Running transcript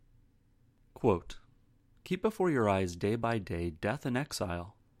Quote, "Keep before your eyes day by day death and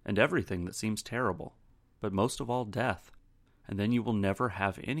exile, and everything that seems terrible, but most of all death, and then you will never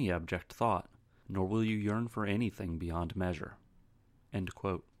have any abject thought, nor will you yearn for anything beyond measure." End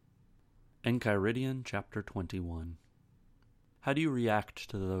quote. Enchiridion, chapter 21. How do you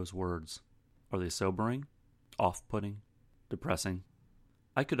react to those words? Are they sobering, off-putting, depressing?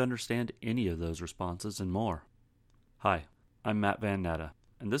 I could understand any of those responses and more. Hi, I'm Matt Van Natta,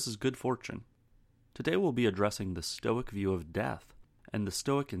 and this is Good Fortune. Today we'll be addressing the Stoic view of death, and the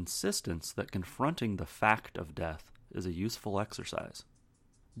Stoic insistence that confronting the fact of death is a useful exercise.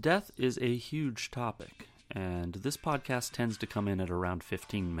 Death is a huge topic, and this podcast tends to come in at around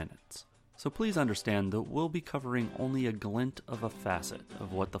 15 minutes. So please understand that we'll be covering only a glint of a facet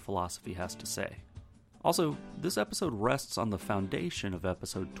of what the philosophy has to say. Also, this episode rests on the foundation of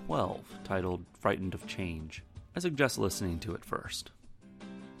episode 12, titled Frightened of Change. I suggest listening to it first.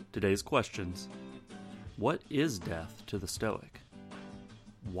 Today's questions. What is death to the Stoic?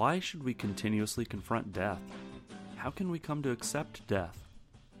 Why should we continuously confront death? How can we come to accept death?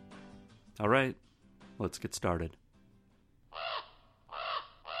 Alright, let's get started.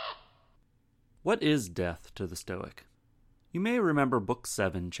 What is death to the Stoic? You may remember Book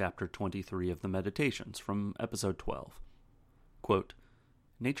 7, Chapter 23 of the Meditations from Episode 12. Quote,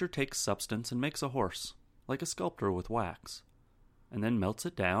 "Nature takes substance and makes a horse, like a sculptor with wax, and then melts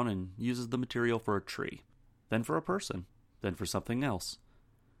it down and uses the material for a tree, then for a person, then for something else,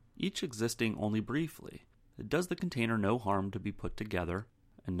 each existing only briefly. It does the container no harm to be put together,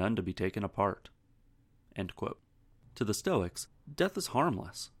 and none to be taken apart." End quote. To the Stoics, death is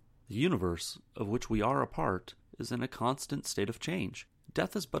harmless. The universe, of which we are a part, is in a constant state of change.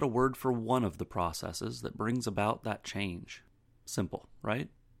 Death is but a word for one of the processes that brings about that change. Simple, right?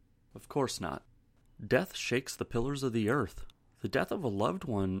 Of course not. Death shakes the pillars of the earth. The death of a loved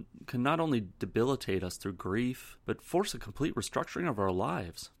one can not only debilitate us through grief, but force a complete restructuring of our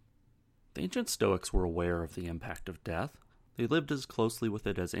lives. The ancient Stoics were aware of the impact of death. They lived as closely with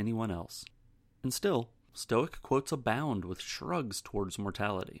it as anyone else. And still, Stoic quotes abound with shrugs towards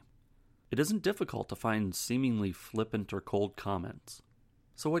mortality. It isn't difficult to find seemingly flippant or cold comments.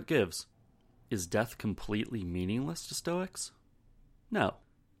 So what gives? Is death completely meaningless to Stoics? No,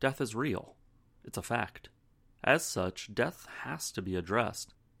 death is real. It's a fact. As such, death has to be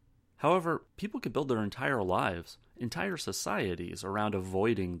addressed. However, people could build their entire lives, entire societies, around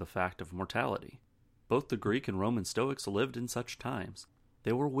avoiding the fact of mortality. Both the Greek and Roman Stoics lived in such times.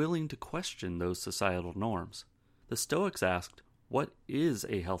 They were willing to question those societal norms. The Stoics asked, what is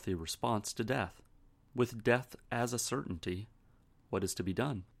a healthy response to death? With death as a certainty, what is to be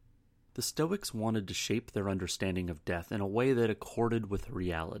done? The Stoics wanted to shape their understanding of death in a way that accorded with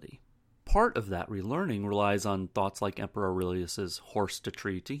reality. Part of that relearning relies on thoughts like Emperor Aurelius's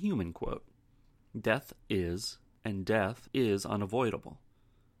horse-to-tree-to-human quote. Death is, and death is unavoidable.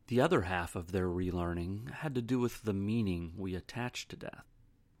 The other half of their relearning had to do with the meaning we attach to death.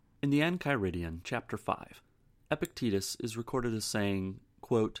 In the Enchiridion, chapter 5, Epictetus is recorded as saying,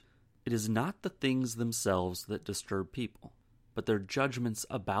 quote, "It is not the things themselves that disturb people, but their judgments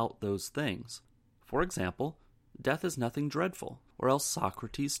about those things. For example, death is nothing dreadful, or else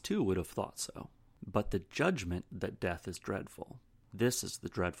Socrates too would have thought so. But the judgment that death is dreadful, this is the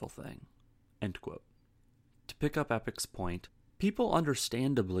dreadful thing." End quote. To pick up Epic's point, people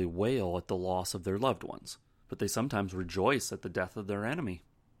understandably wail at the loss of their loved ones, but they sometimes rejoice at the death of their enemy.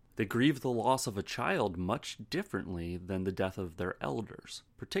 They grieve the loss of a child much differently than the death of their elders,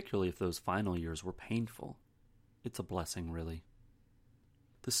 particularly if those final years were painful. It's a blessing, really.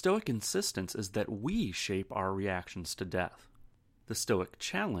 The Stoic insistence is that we shape our reactions to death. The Stoic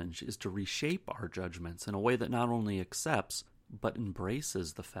challenge is to reshape our judgments in a way that not only accepts, but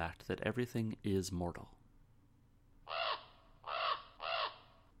embraces the fact that everything is mortal.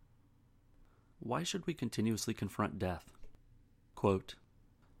 Why should we continuously confront death? Quote,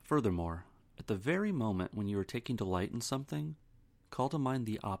 "Furthermore, at the very moment when you are taking delight in something, call to mind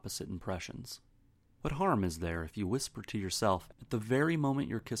the opposite impressions. What harm is there if you whisper to yourself at the very moment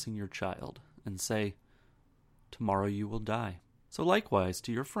you're kissing your child and say, 'Tomorrow you will die'? So likewise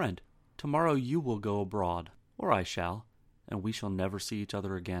to your friend, 'Tomorrow you will go abroad, or I shall, and we shall never see each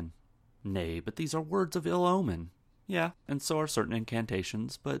other again.' Nay, but these are words of ill omen. Yeah, and so are certain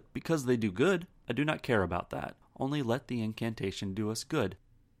incantations, but because they do good, I do not care about that. Only let the incantation do us good.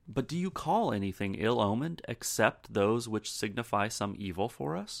 But do you call anything ill-omened except those which signify some evil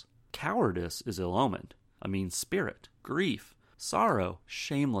for us? Cowardice is ill-omened, a mean spirit, grief, sorrow,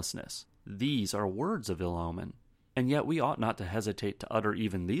 shamelessness. These are words of ill omen. And yet we ought not to hesitate to utter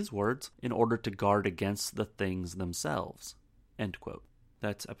even these words in order to guard against the things themselves." End quote.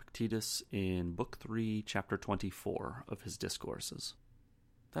 That's Epictetus in Book 3, Chapter 24 of his Discourses.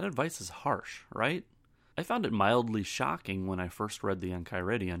 That advice is harsh, right? I found it mildly shocking when I first read the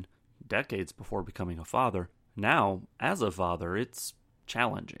Enchiridion, decades before becoming a father. Now, as a father, it's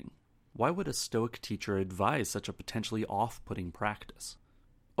challenging. Why would a Stoic teacher advise such a potentially off-putting practice?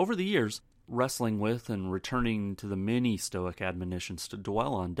 Over the years, wrestling with and returning to the many Stoic admonitions to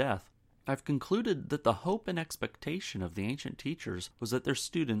dwell on death, I've concluded that the hope and expectation of the ancient teachers was that their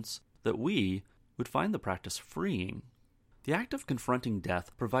students, that we, would find the practice freeing. The act of confronting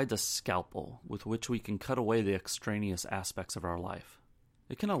death provides a scalpel with which we can cut away the extraneous aspects of our life.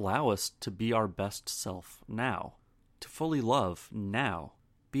 It can allow us to be our best self now, to fully love now,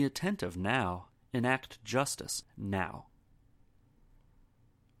 be attentive now, enact justice now.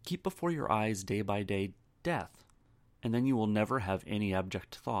 Keep before your eyes day by day death, and then you will never have any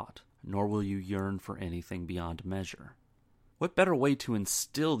abject thought, nor will you yearn for anything beyond measure. What better way to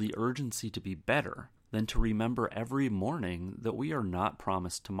instill the urgency to be better than to remember every morning that we are not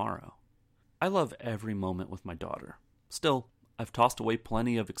promised tomorrow? I love every moment with my daughter. Still, I've tossed away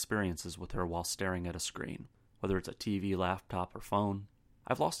plenty of experiences with her while staring at a screen, whether it's a TV, laptop, or phone.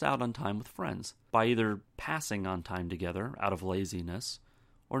 I've lost out on time with friends by either passing on time together out of laziness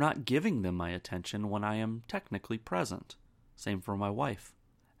or not giving them my attention when I am technically present. Same for my wife.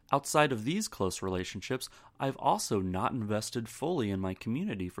 Outside of these close relationships, I've also not invested fully in my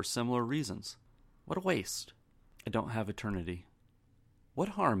community for similar reasons. What a waste. I don't have eternity. What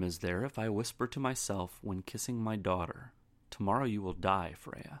harm is there if I whisper to myself when kissing my daughter, "Tomorrow you will die,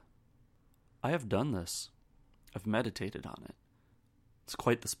 Freya"? I have done this. I've meditated on it. It's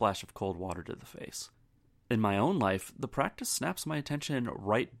quite the splash of cold water to the face. In my own life, the practice snaps my attention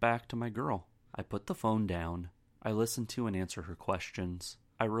right back to my girl. I put the phone down. I listen to and answer her questions.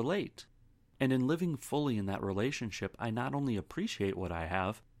 I relate. And in living fully in that relationship, I not only appreciate what I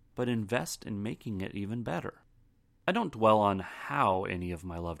have, but invest in making it even better. I don't dwell on how any of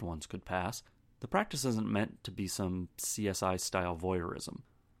my loved ones could pass. The practice isn't meant to be some CSI-style voyeurism.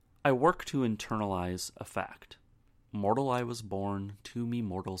 I work to internalize a fact. Mortal I was born, to me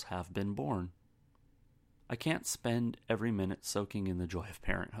mortals have been born. I can't spend every minute soaking in the joy of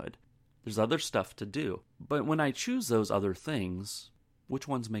parenthood. There's other stuff to do. But when I choose those other things, which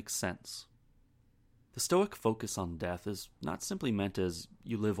ones make sense? The Stoic focus on death is not simply meant as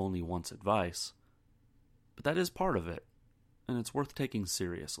you live only once advice, but that is part of it, and it's worth taking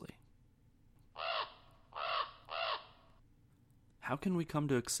seriously. How can we come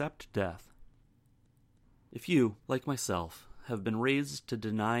to accept death? If you, like myself, have been raised to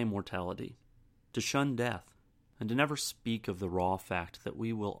deny mortality, to shun death, and to never speak of the raw fact that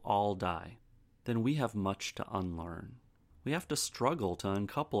we will all die, then we have much to unlearn. We have to struggle to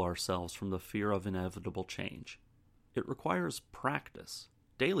uncouple ourselves from the fear of inevitable change. It requires practice,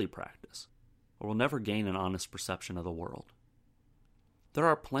 daily practice, or we'll never gain an honest perception of the world. There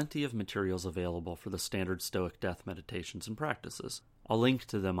are plenty of materials available for the standard Stoic death meditations and practices. I'll link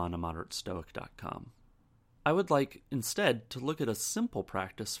to them on amoderatestoic.com. I would like, instead, to look at a simple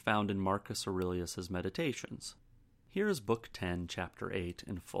practice found in Marcus Aurelius' Meditations. Here is Book 10, Chapter 8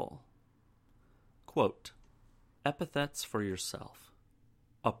 in full. Quote, "Epithets for yourself.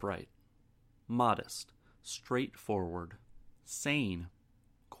 Upright, modest, straightforward, sane,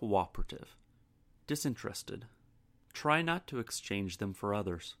 cooperative, disinterested. Try not to exchange them for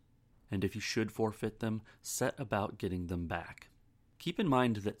others, and if you should forfeit them, set about getting them back. Keep in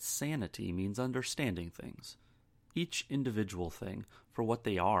mind that sanity means understanding things, each individual thing, for what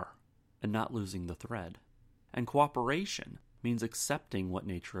they are, and not losing the thread. And cooperation means accepting what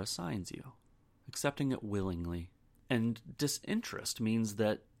nature assigns you, accepting it willingly. And disinterest means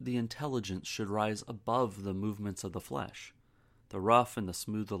that the intelligence should rise above the movements of the flesh, the rough and the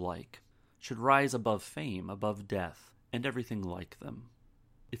smooth alike, should rise above fame, above death, and everything like them.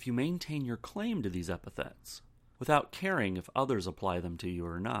 If you maintain your claim to these epithets, without caring if others apply them to you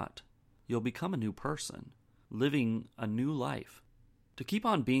or not, you'll become a new person, living a new life. To keep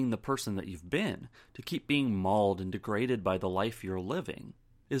on being the person that you've been, to keep being mauled and degraded by the life you're living,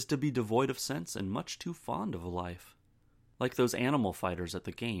 is to be devoid of sense and much too fond of a life. Like those animal fighters at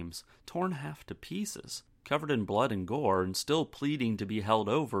the games, torn half to pieces, covered in blood and gore, and still pleading to be held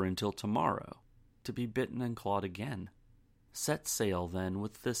over until tomorrow, to be bitten and clawed again. Set sail, then,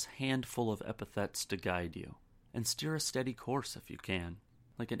 with this handful of epithets to guide you, and steer a steady course if you can,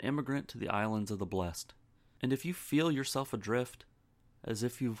 like an immigrant to the islands of the blessed. And if you feel yourself adrift, as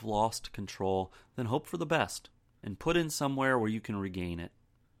if you've lost control, then hope for the best, and put in somewhere where you can regain it.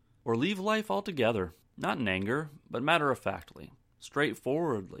 Or leave life altogether, not in anger, but matter-of-factly,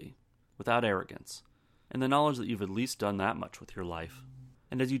 straightforwardly, without arrogance, and the knowledge that you've at least done that much with your life.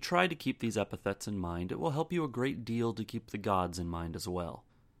 And as you try to keep these epithets in mind, it will help you a great deal to keep the gods in mind as well.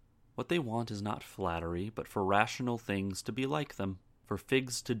 What they want is not flattery, but for rational things to be like them, for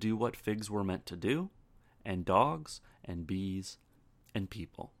figs to do what figs were meant to do, and dogs, and bees, and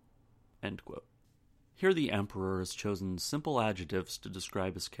people." End quote. Here the emperor has chosen simple adjectives to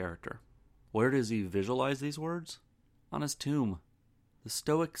describe his character. Where does he visualize these words? On his tomb. The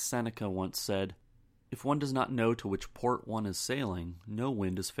Stoic Seneca once said, "If one does not know to which port one is sailing, no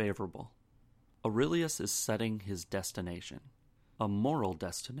wind is favorable." Aurelius is setting his destination, a moral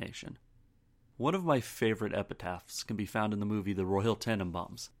destination. One of my favorite epitaphs can be found in the movie The Royal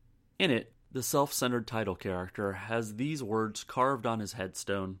Tenenbaums. In it, the self-centered title character has these words carved on his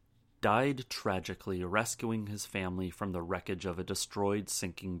headstone: "Died tragically rescuing his family from the wreckage of a destroyed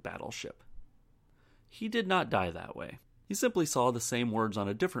sinking battleship." He did not die that way. He simply saw the same words on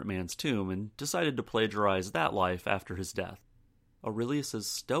a different man's tomb and decided to plagiarize that life after his death.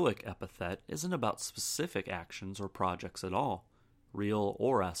 Aurelius's Stoic epithet isn't about specific actions or projects at all, real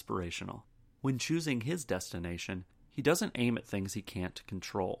or aspirational. When choosing his destination, he doesn't aim at things he can't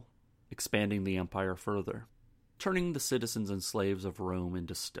control, expanding the empire further, turning the citizens and slaves of Rome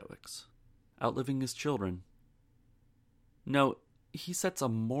into Stoics, outliving his children. No, he sets a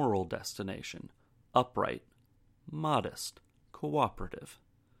moral destination, upright, modest, cooperative.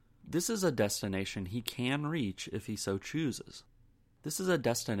 This is a destination he can reach if he so chooses. This is a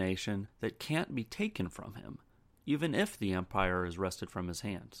destination that can't be taken from him, even if the empire is wrested from his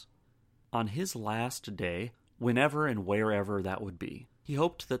hands. On his last day, whenever and wherever that would be, he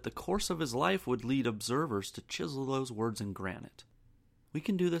hoped that the course of his life would lead observers to chisel those words in granite. We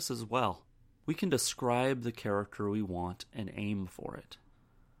can do this as well. We can describe the character we want and aim for it.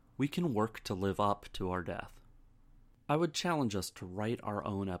 We can work to live up to our death. I would challenge us to write our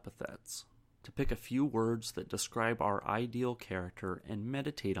own epithets, to pick a few words that describe our ideal character and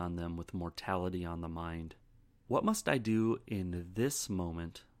meditate on them with mortality on the mind. What must I do in this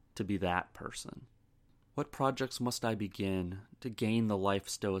moment to be that person? What projects must I begin to gain the life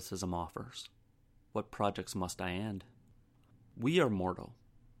Stoicism offers? What projects must I end? We are mortal.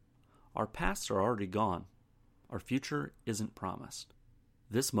 Our pasts are already gone. Our future isn't promised.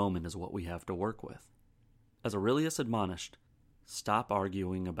 This moment is what we have to work with. As Aurelius admonished, stop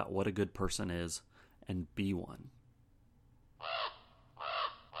arguing about what a good person is and be one.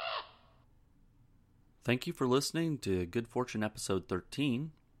 Thank you for listening to Good Fortune episode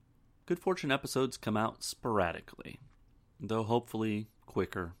 13. Good Fortune episodes come out sporadically, though hopefully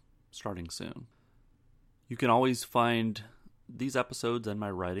quicker, starting soon. You can always find these episodes and my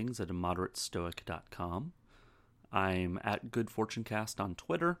writings at immoderatestoic.com. I'm at Good Fortunecast on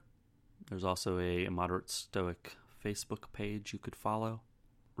Twitter. There's also a Immoderate Stoic Facebook page you could follow.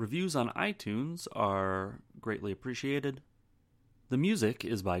 Reviews on iTunes are greatly appreciated. The music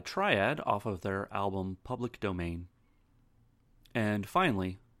is by Triad off of their album Public Domain. And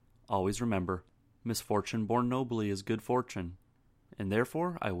finally, always remember, misfortune born nobly is good fortune, and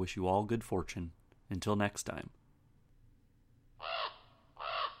therefore I wish you all good fortune. Until next time.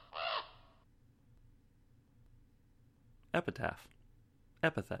 Epitaph.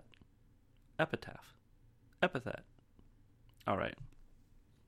 Epithet. Epitaph. Epithet. All right.